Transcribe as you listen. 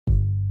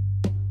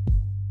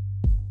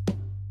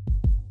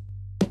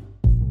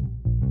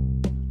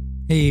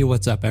Hey,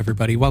 what's up,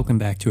 everybody? Welcome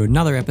back to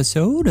another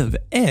episode of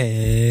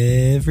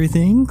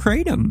Everything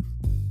Kratom,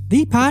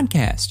 the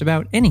podcast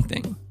about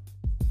anything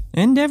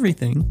and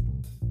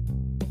everything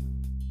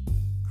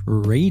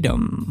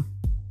Kratom.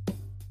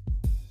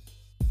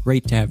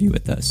 Great to have you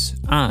with us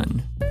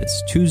on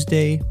this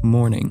Tuesday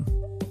morning.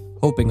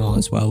 Hoping all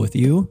is well with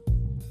you.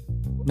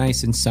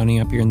 Nice and sunny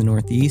up here in the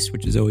Northeast,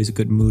 which is always a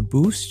good mood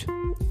boost.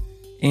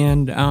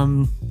 And,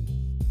 I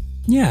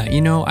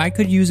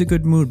could use a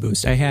good mood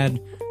boost. I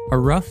had a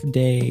rough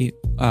day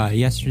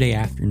yesterday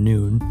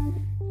afternoon.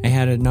 I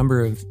had a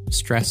number of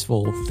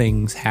stressful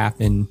things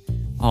happen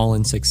all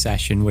in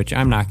succession, which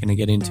I'm not going to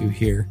get into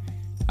here.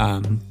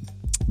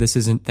 This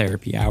isn't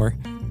therapy hour.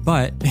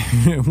 But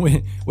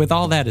with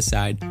all that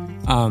aside,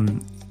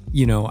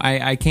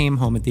 I came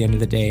home at the end of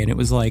the day and it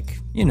was like,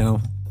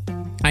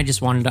 I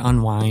just wanted to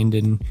unwind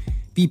and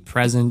be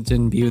present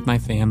and be with my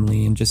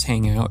family and just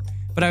hang out.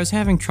 But I was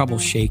having trouble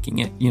shaking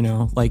it,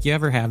 like you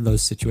ever have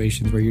those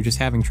situations where you're just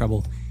having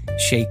trouble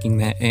shaking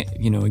that,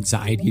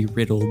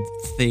 anxiety-riddled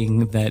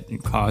thing that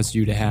caused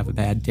you to have a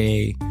bad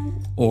day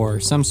or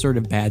some sort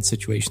of bad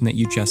situation that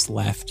you just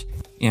left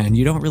and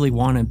you don't really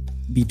want to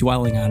be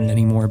dwelling on it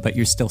anymore, but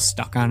you're still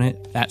stuck on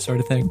it, that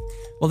sort of thing.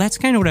 Well, that's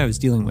kind of what I was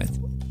dealing with.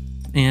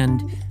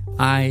 And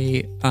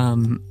I,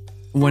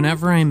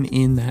 whenever I'm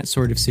in that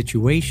sort of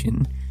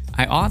situation,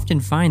 I often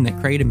find that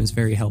Kratom is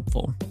very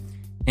helpful.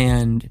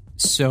 And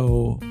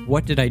so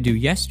what did I do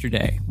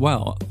yesterday?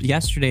 Well,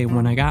 yesterday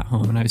when I got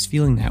home and I was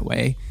feeling that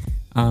way,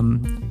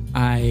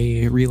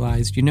 I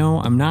realized,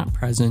 I'm not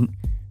present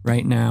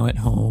right now at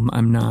home.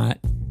 I'm not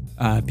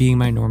being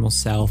my normal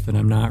self and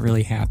I'm not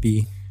really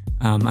happy.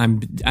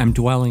 I'm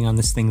dwelling on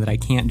this thing that I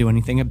can't do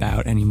anything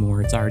about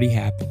anymore. It's already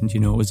happened.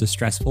 It was a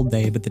stressful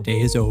day, but the day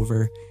is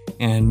over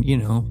and,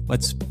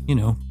 let's,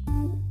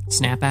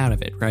 snap out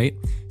of it, right?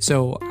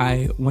 So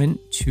I went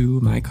to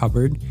my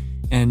cupboard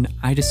and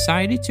I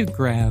decided to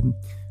grab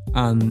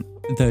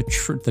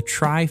the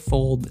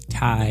trifold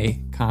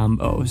tie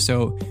combo.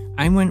 So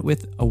I went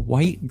with a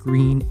white,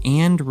 green,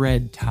 and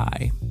red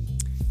tie.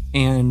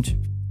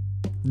 And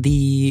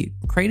the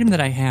Kratom that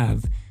I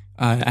have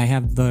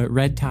the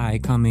red tie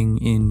coming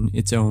in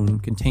its own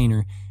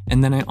container.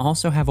 And then I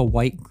also have a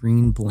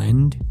white-green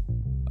blend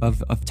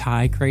of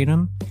tie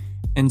Kratom.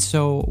 And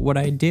so what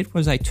I did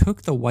was I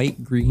took the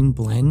white-green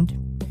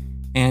blend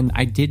and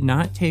I did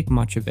not take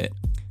much of it.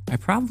 I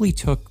probably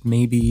took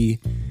maybe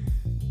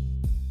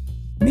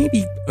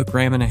 1.5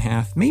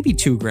 grams, maybe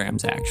 2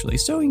 grams actually.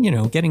 So,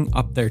 getting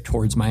up there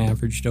towards my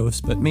average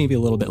dose, but maybe a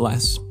little bit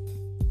less.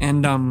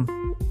 And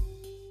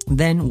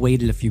then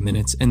waited a few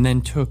minutes and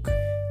then took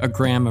 1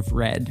 gram of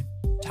red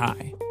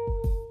tie.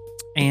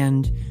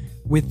 And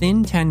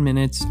within 10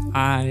 minutes,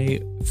 I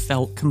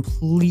felt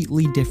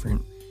completely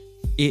different.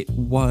 It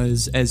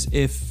was as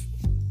if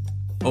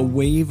a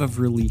wave of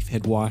relief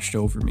had washed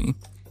over me.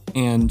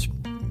 And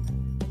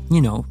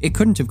it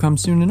couldn't have come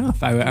soon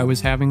enough. I was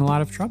having a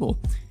lot of trouble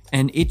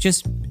and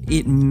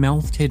it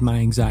melted my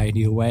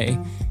anxiety away.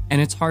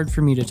 And it's hard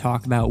for me to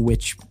talk about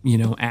which,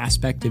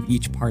 aspect of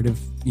each part of,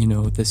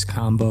 this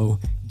combo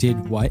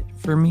did what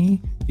for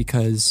me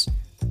because,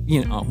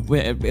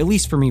 at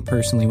least for me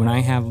personally, when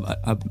I have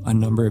a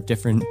number of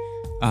different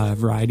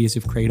varieties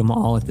of Kratom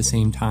all at the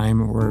same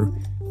time or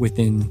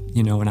within,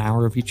 an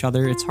hour of each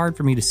other, it's hard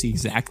for me to see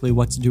exactly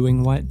what's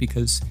doing what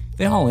because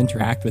they all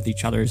interact with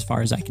each other as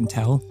far as I can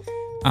tell.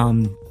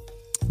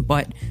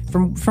 But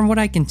from what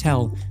I can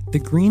tell, the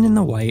green and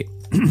the white,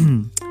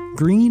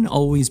 green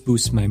always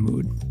boosts my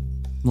mood.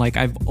 Like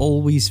I've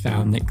always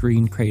found that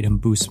green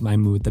Kratom boosts my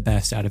mood the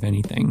best out of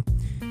anything.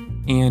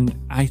 And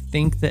I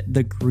think that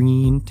the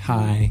green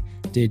tie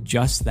did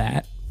just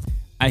that.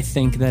 I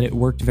think that it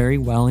worked very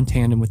well in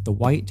tandem with the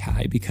white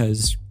tie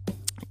because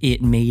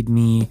it made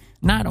me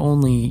not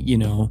only,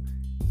 in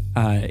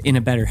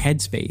a better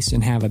headspace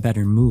and have a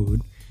better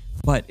mood,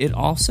 but it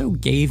also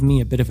gave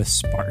me a bit of a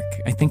spark.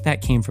 I think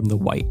that came from the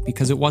white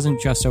because it wasn't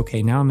just,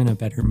 okay, now I'm in a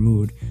better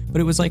mood, but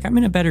it was like, I'm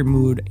in a better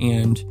mood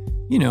and,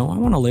 I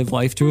want to live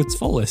life to its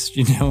fullest,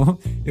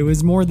 It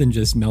was more than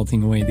just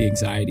melting away the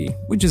anxiety,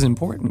 which is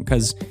important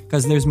because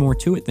there's more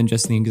to it than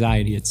just the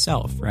anxiety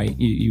itself, right?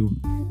 You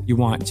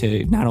want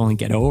to not only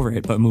get over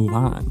it, but move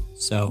on.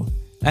 So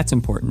that's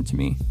important to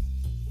me.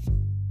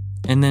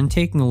 And then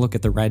taking a look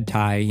at the red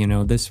tie,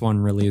 this one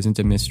really isn't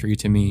a mystery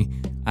to me.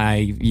 I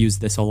use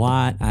this a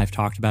lot. I've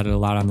talked about it a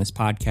lot on this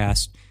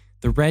podcast.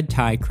 The red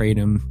tie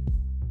Kratom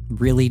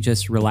really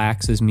just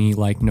relaxes me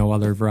like no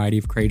other variety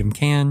of Kratom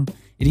can.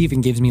 It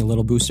even gives me a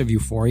little boost of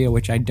euphoria,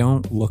 which I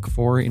don't look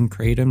for in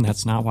Kratom.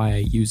 That's not why I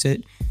use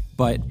it.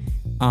 But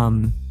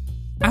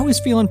I was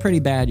feeling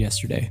pretty bad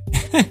yesterday.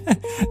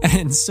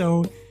 And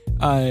so,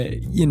 I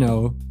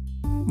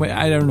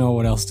don't know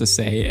what else to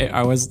say.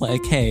 I was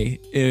like, hey,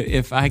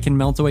 if I can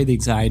melt away the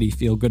anxiety,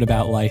 feel good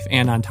about life,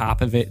 and on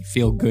top of it,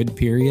 feel good,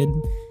 period,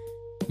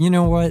 you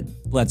know what?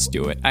 Let's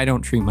do it. I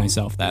don't treat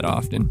myself that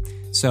often.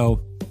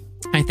 So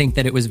I think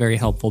that it was very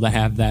helpful to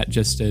have that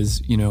just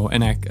as,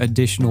 an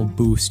additional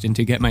boost and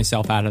to get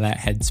myself out of that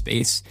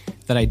headspace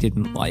that I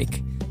didn't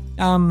like.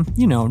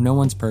 No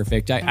one's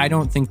perfect. I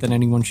don't think that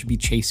anyone should be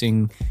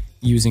chasing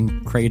using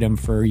kratom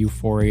for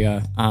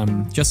euphoria.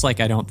 Just like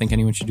I don't think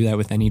anyone should do that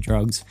with any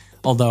drugs.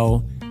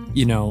 Although,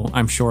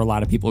 I'm sure a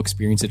lot of people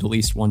experience it at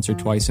least once or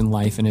twice in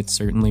life, and it's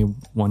certainly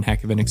one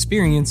heck of an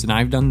experience, and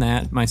I've done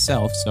that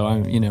myself. So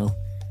I'm,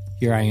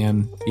 here I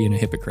am being a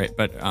hypocrite.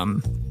 But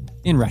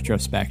in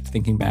retrospect,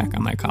 thinking back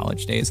on my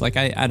college days, like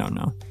I don't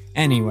know.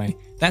 Anyway,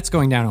 that's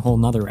going down a whole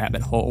nother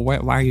rabbit hole. Why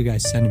are you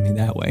guys sending me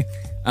that way?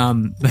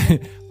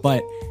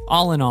 But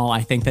all in all,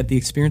 I think that the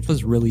experience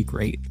was really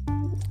great.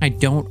 I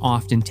don't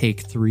often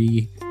take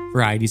 3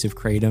 varieties of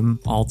kratom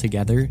all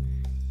together.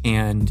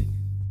 And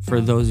for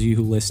those of you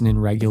who listen in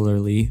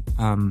regularly,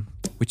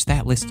 which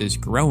that list is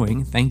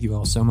growing, thank you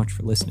all so much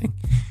for listening.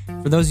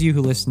 For those of you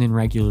who listen in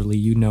regularly,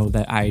 you know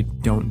that I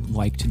don't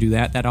like to do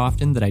that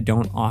often, that I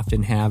don't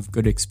often have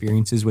good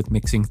experiences with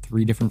mixing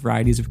 3 different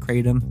varieties of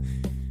kratom.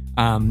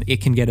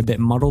 It can get a bit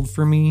muddled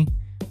for me.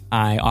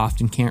 I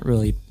often can't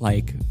really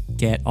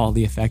get all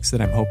the effects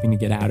that I'm hoping to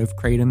get out of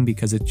kratom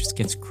because it just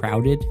gets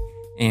crowded,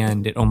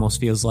 and it almost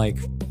feels like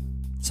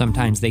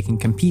sometimes they can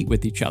compete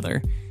with each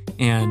other,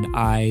 and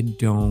I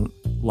don't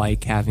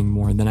like having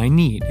more than I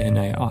need, and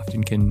I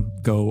often can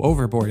go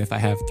overboard if I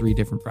have 3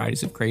 different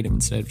varieties of kratom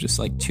instead of just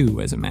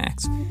 2 as a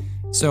max.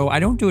 So I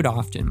don't do it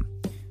often.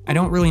 I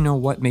don't really know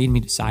what made me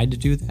decide to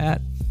do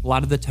that. A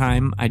lot of the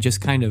time I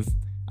just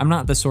I'm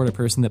not the sort of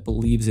person that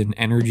believes in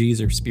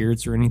energies or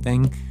spirits or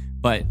anything,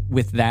 but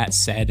with that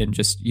said, and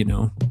just,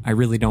 I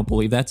really don't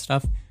believe that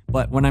stuff.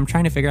 But when I'm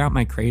trying to figure out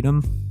my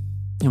kratom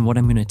and what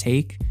I'm going to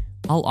take,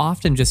 I'll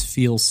often just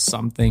feel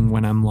something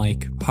when I'm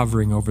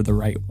hovering over the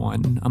right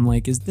one. I'm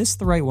like, is this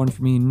the right one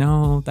for me?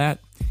 No,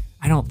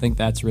 I don't think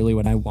that's really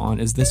what I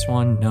want. Is this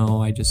one?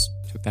 No, I just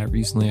took that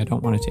recently. I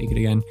don't want to take it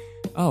again.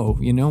 Oh,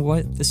 you know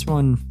what? This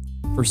one,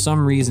 for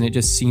some reason, it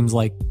just seems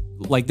like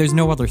there's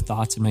no other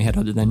thoughts in my head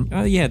other than,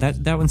 oh yeah,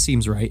 that one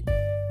seems right.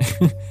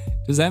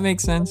 Does that make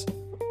sense?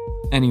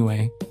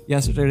 Anyway,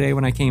 yesterday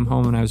when I came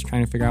home and I was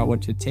trying to figure out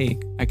what to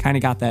take, I kind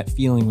of got that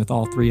feeling with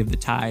all 3 of the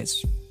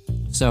ties.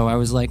 So I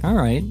was like, all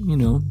right,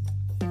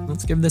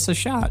 let's give this a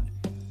shot.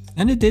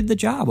 And it did the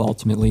job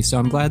ultimately, so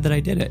I'm glad that I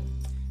did it.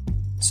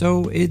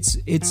 So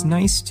it's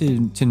nice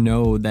to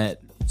know that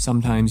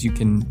sometimes you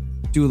can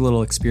do a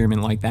little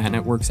experiment like that and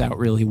it works out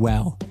really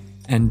well.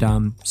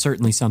 And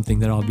certainly something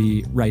that I'll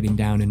be writing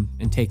down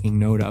and taking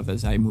note of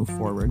as I move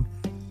forward.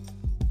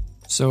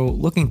 So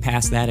looking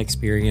past that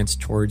experience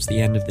towards the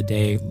end of the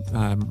day,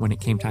 when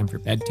it came time for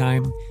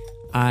bedtime,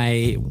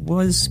 I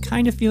was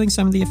kind of feeling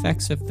some of the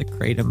effects of the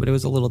kratom, but it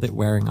was a little bit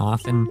wearing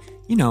off. And,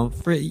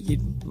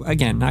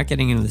 again, not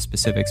getting into the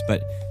specifics,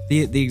 but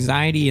the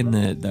anxiety and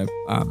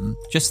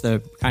just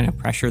the kind of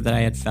pressure that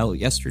I had felt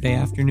yesterday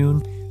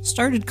afternoon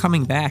started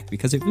coming back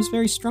because it was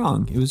very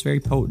strong. It was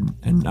very potent.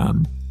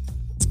 And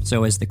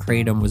so as the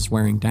kratom was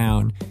wearing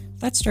down,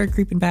 that started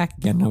creeping back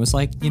again. I was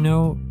like,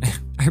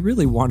 I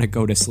really want to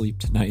go to sleep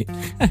tonight.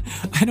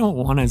 I don't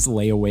want to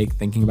lay awake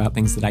thinking about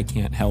things that I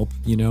can't help.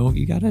 You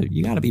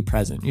gotta be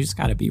present. You just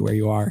gotta be where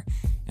you are.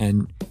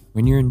 And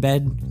when you're in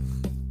bed,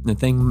 the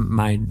thing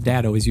my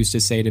dad always used to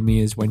say to me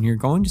is when you're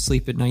going to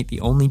sleep at night,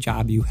 the only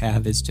job you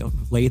have is to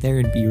lay there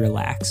and be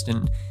relaxed.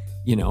 And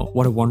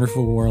what a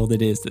wonderful world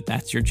it is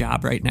that's your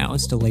job right now,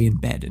 is to lay in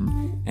bed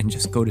and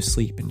just go to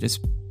sleep and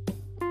just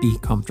be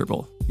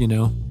comfortable,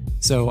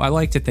 So I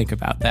like to think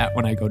about that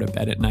when I go to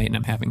bed at night and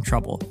I'm having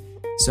trouble.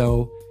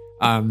 So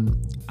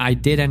I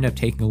did end up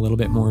taking a little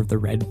bit more of the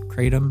red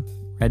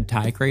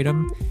tie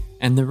kratom.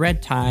 And the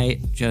red tie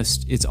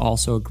it's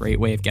also a great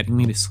way of getting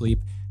me to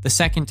sleep. The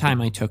second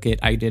time I took it,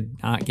 I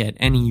did not get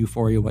any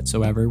euphoria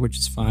whatsoever, which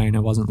is fine. I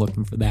wasn't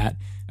looking for that.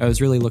 I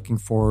was really looking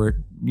for,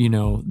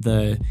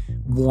 the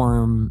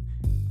warm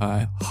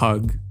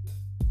hug,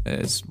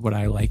 is what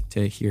I like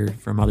to hear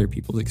from other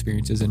people's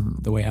experiences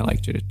and the way I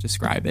like to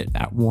describe it.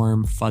 That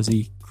warm,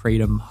 fuzzy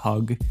kratom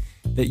hug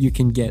that you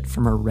can get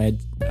from a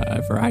red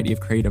variety of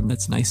kratom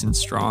that's nice and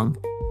strong.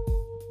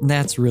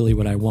 That's really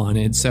what I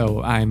wanted.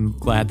 So I'm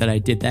glad that I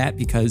did that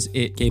because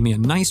it gave me a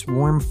nice,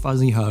 warm,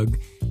 fuzzy hug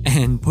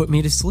and put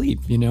me to sleep.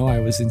 I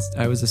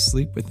was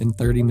asleep within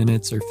 30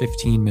 minutes or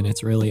 15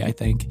 minutes, really, I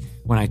think,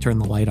 when I turned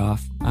the light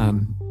off.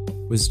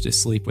 Was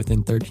asleep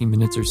within 13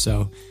 minutes or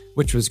so,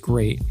 which was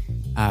great.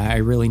 I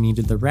really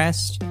needed the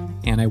rest,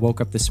 and I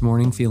woke up this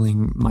morning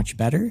feeling much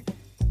better,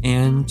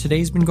 and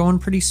today's been going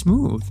pretty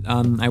smooth.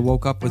 I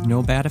woke up with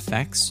no bad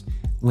effects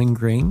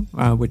lingering,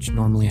 which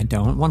normally I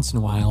don't. Once in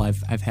a while,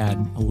 I've had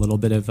a little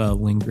bit of a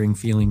lingering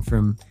feeling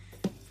from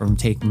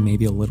taking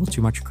maybe a little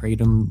too much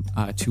kratom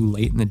too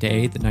late in the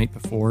day, the night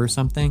before or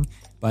something,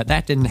 but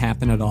that didn't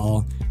happen at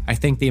all. I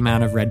think the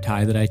amount of red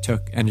tie that I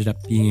took ended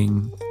up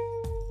being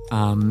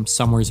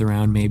somewhere's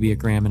around maybe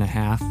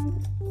 1.5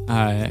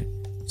 grams.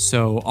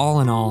 So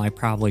all in all, I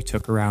probably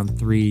took around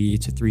 3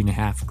 to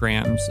 3.5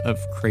 grams of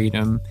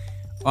kratom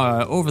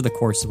over the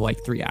course of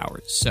 3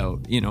 hours.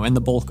 So, and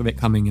the bulk of it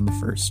coming in the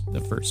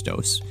first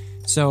dose.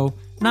 So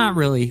not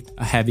really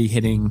a heavy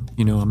hitting,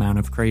 amount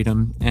of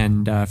kratom.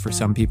 And for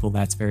some people,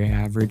 that's very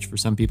average. For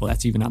some people,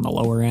 that's even on the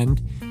lower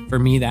end. For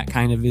me, that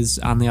kind of is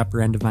on the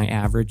upper end of my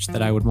average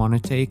that I would want to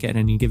take at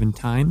any given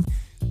time.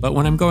 But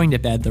when I'm going to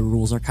bed, the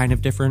rules are kind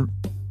of different.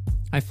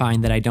 I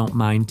find that I don't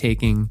mind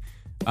taking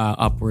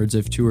upwards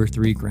of 2 or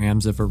 3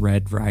 grams of a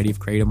red variety of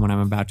kratom when I'm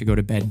about to go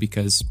to bed,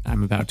 because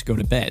I'm about to go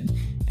to bed,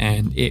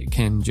 and it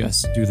can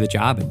just do the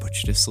job and put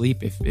you to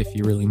sleep if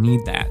you really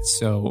need that.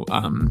 So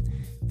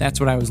that's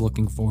what I was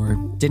looking for.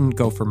 Didn't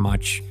go for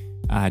much,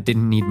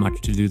 didn't need much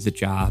to do the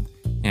job,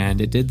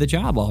 and it did the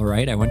job all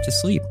right. I went to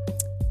sleep,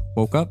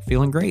 woke up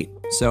feeling great.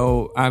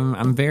 So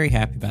I'm very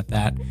happy about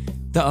that.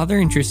 The other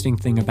interesting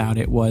thing about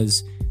it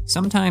was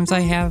sometimes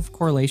I have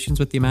correlations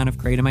with the amount of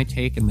kratom I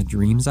take and the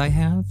dreams I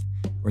have,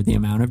 or the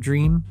amount of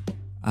dream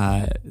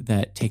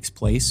that takes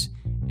place.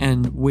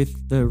 And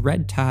with the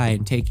red tie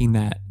and taking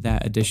that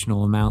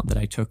additional amount that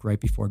I took right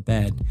before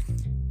bed,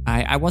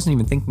 I wasn't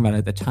even thinking about it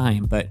at the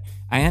time, but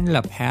I ended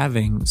up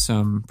having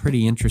some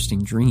pretty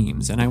interesting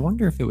dreams, and I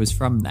wonder if it was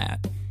from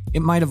that.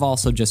 It might have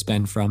also just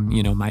been from,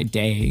 my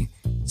day.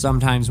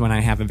 Sometimes when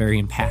I have a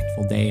very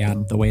impactful day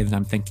on the way that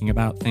I'm thinking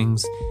about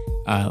things,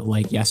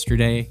 like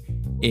yesterday,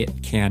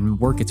 it can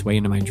work its way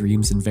into my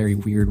dreams in very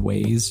weird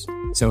ways.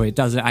 So I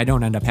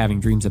don't end up having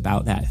dreams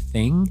about that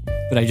thing,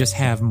 but I just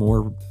have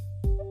more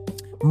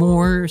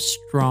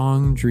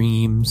strong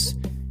dreams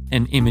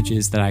and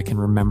images that I can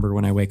remember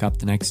when I wake up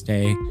the next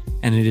day,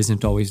 and it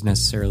isn't always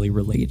necessarily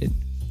related.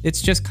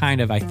 It's just kind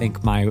of, I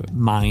think, my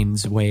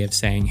mind's way of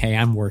saying, hey,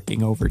 I'm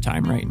working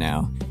overtime right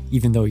now.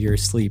 Even though you're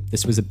asleep,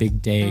 this was a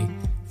big day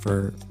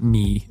for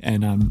me,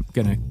 and I'm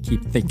going to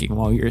keep thinking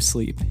while you're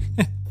asleep.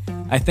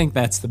 I think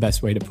that's the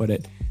best way to put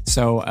it.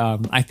 So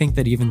I think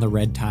that even the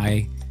red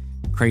tie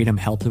kratom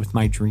helped with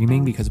my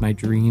dreaming, because my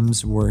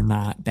dreams were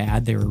not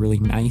bad. They were really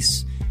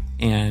nice,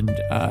 and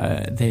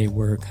they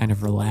were kind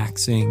of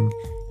relaxing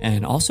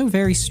and also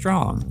very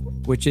strong,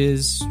 which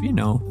is,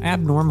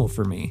 abnormal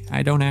for me.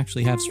 I don't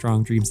actually have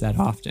strong dreams that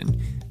often.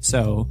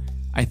 So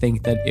I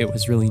think that it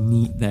was really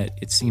neat that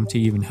it seemed to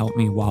even help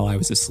me while I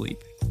was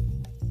asleep.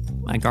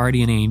 My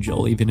guardian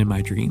angel, even in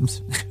my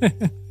dreams.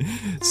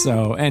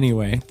 So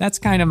anyway, that's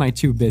kind of my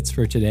 2 bits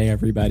for today,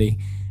 everybody.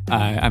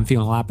 I'm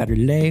feeling a lot better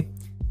today.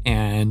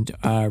 And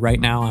right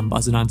now I'm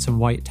buzzing on some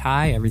white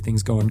tie.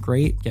 Everything's going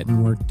great,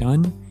 getting work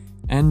done,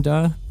 and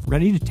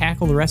ready to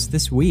tackle the rest of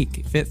this week.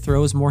 If it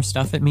throws more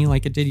stuff at me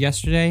like it did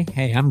yesterday,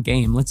 hey, I'm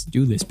game. Let's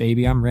do this,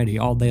 baby. I'm ready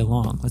all day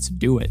long. Let's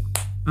do it.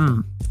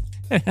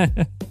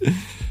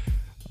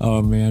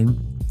 Oh,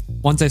 man.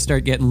 Once I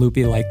start getting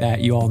loopy like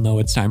that, you all know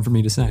it's time for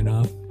me to sign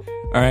off.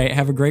 All right,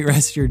 have a great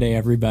rest of your day,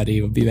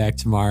 everybody. We'll be back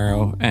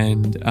tomorrow.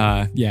 And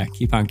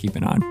keep on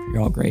keeping on.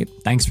 You're all great.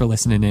 Thanks for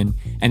listening in.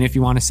 And if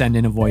you want to send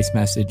in a voice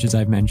message, as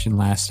I've mentioned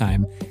last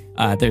time,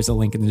 there's a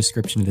link in the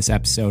description of this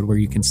episode where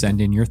you can send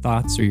in your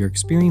thoughts or your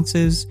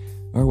experiences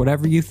or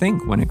whatever you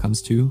think when it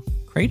comes to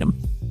kratom.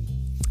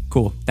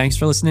 Cool. Thanks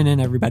for listening in,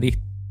 everybody.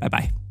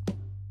 Bye-bye.